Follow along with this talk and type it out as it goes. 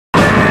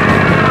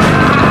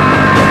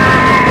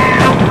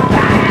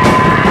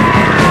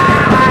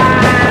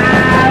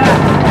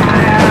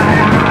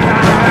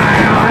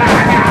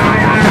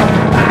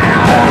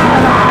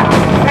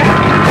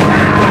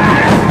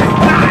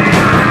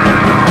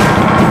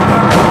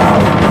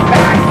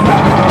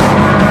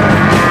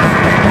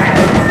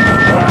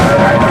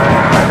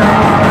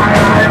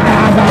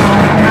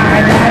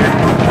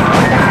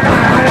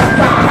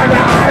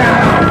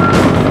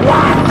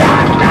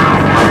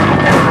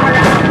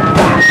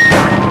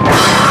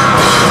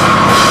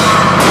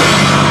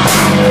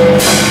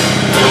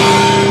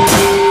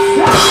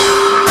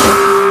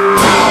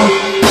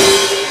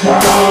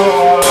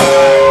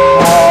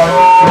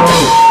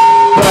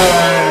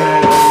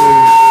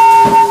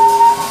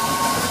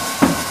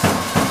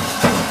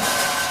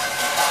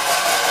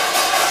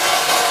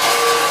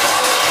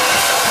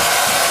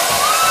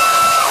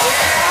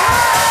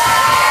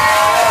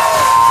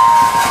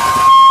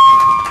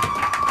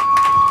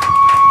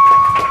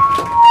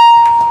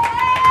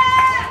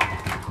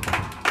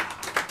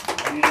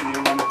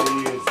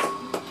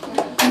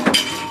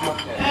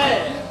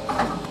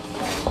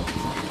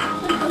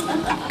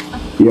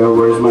Yo,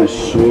 where's my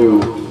shoe?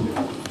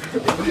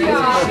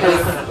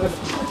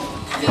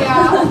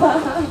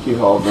 Yeah. You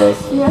hold this.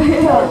 Yeah.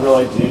 I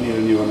really do need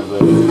a new one of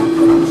those.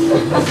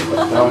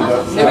 That one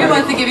doesn't. Nobody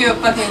wants to give you a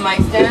fucking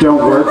mic stand. It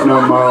don't work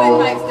no more.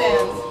 Mic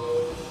stands.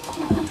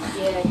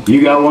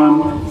 You got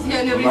one?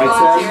 Yeah, nobody's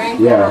volunteering.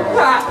 Yeah.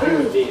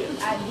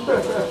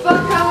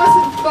 Fuck homeless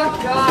and fuck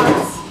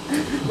dogs.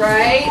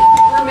 Right?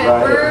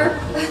 Remember?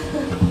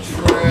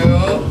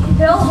 True.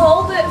 He'll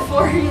hold it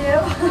for you.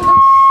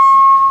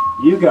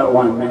 You got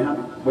one, man.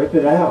 Whip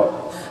it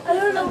out. I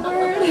don't know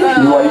where it is.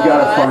 Well, you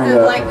gotta find That's a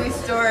it. likely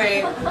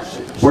story.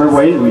 We're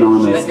waiting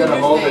on That's it.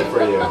 gonna hold it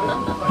for you.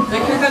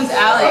 Like, here comes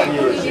Allie.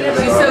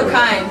 She's so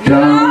kind.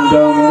 Dum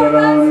dum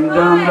dum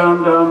dum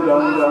dum dum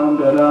dum dum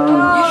dum dum.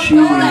 You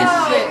stole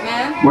that shit,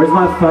 man. Where's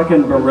my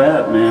fucking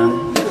beret, man?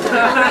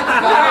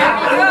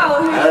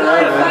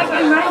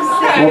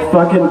 Well,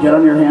 fucking get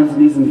on your hands and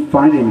knees and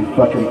find him, you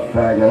fucking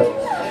faggot.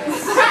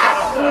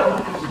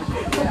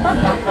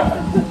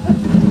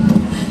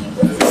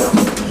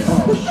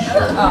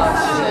 Oh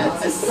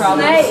shit, it's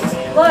probably... Snake.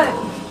 Look.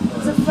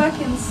 It's a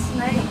fucking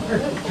snake.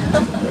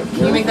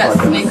 Can you make that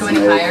snake go any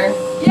higher?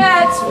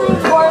 Yeah, it's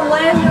from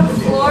Orlando,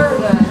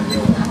 Florida.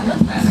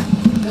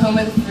 The home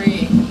of the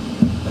free.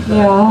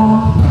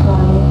 Yeah.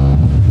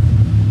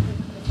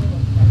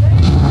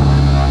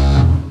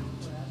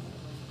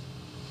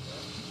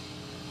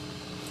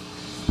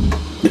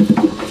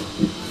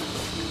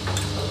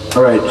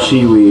 Alright,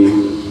 Chiwi.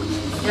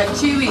 Yeah,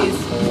 Chewies.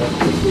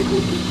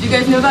 Do you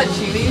guys know about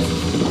Chewies?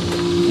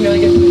 You can really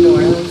get them in New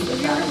Orleans.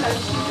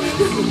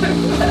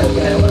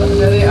 Okay, well, no,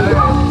 they are. They're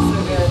so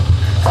good.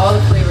 All the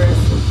flavors.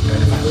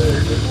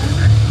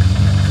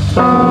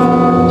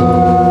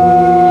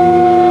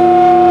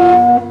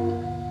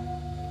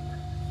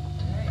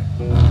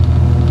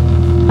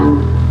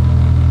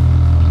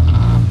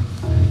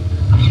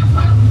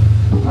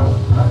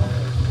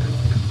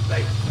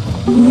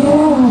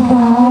 Yeah,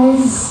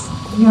 guys,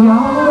 you're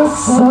all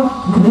so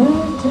good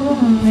to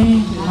me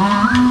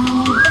now.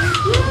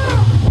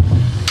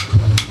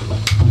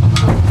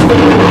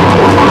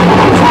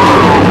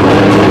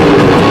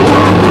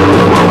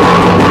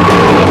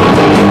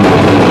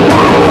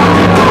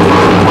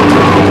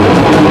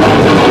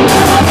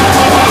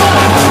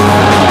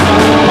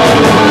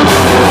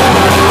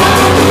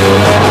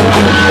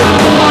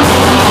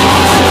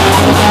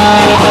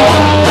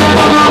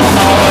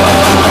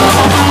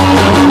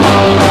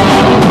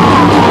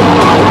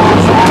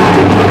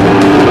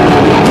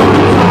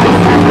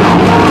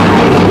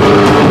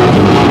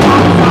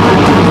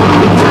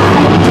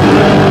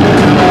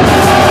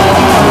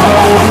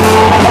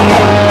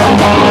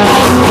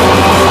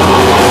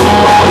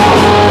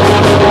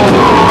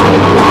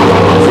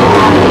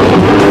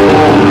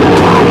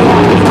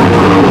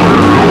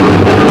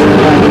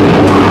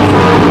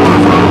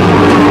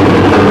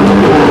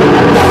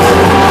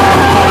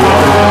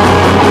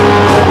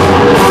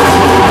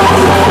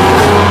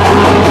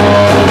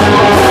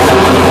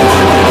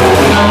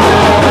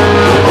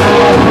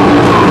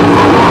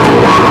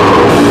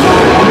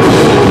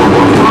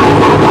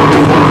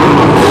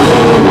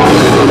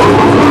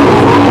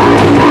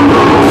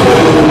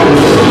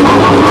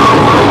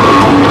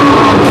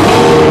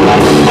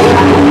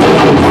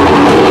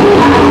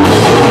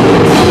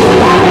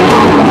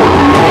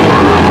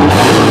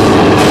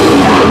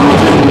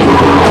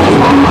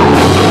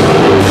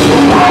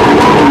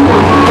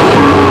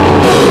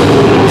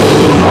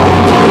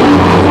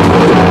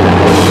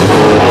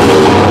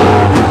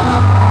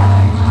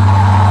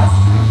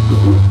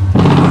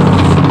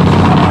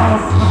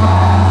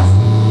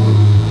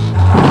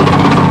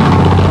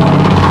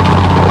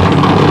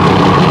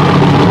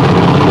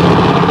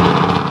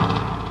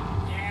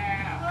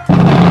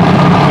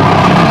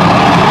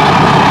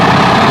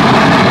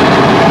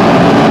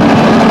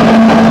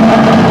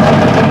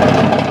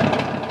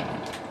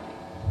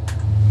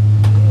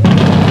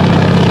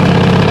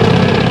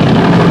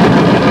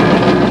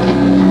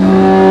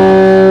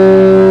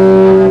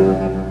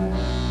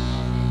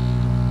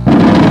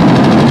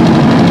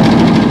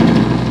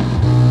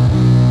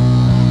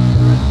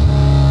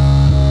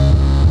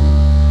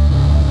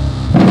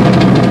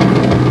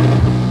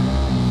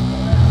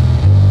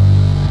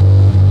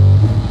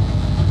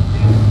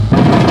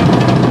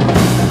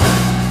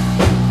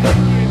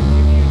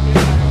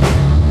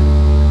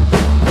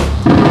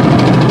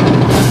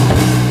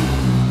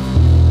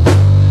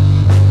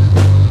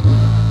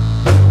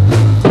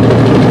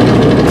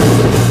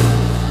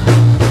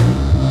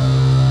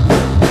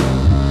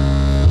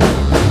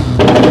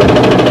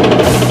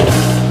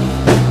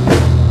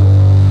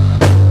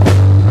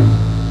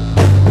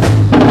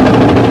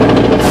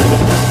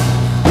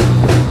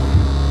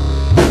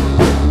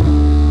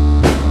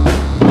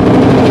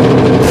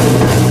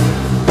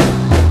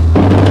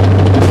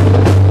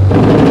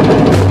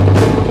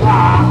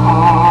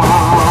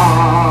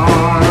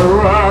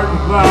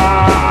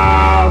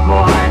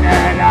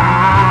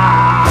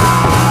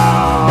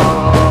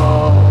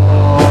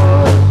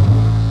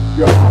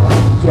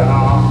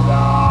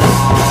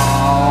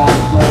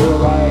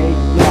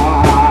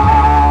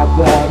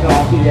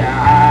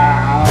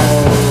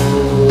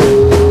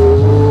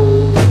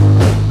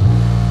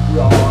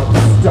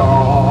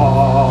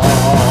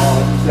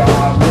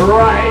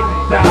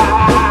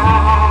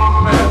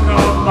 down in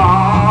the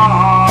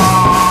mud.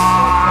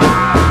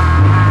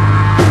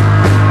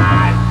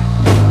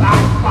 I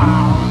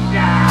found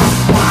out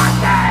one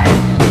day,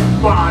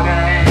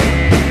 body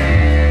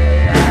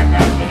in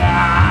the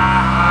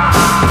blood.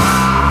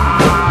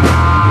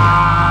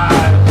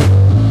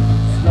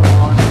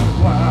 Stone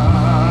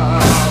world,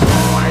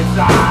 boys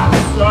are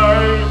so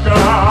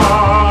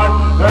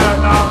good in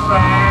the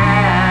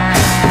fair.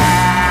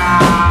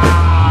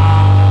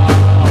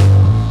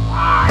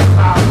 I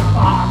can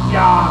fuck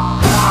your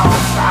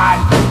clothes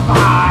and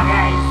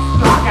body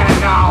stuck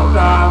in all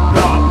the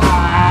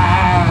repair.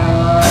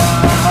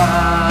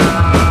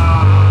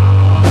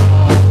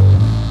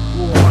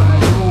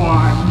 When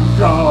one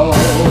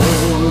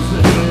goes,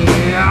 the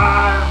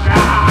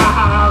other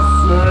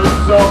is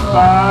so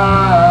bad.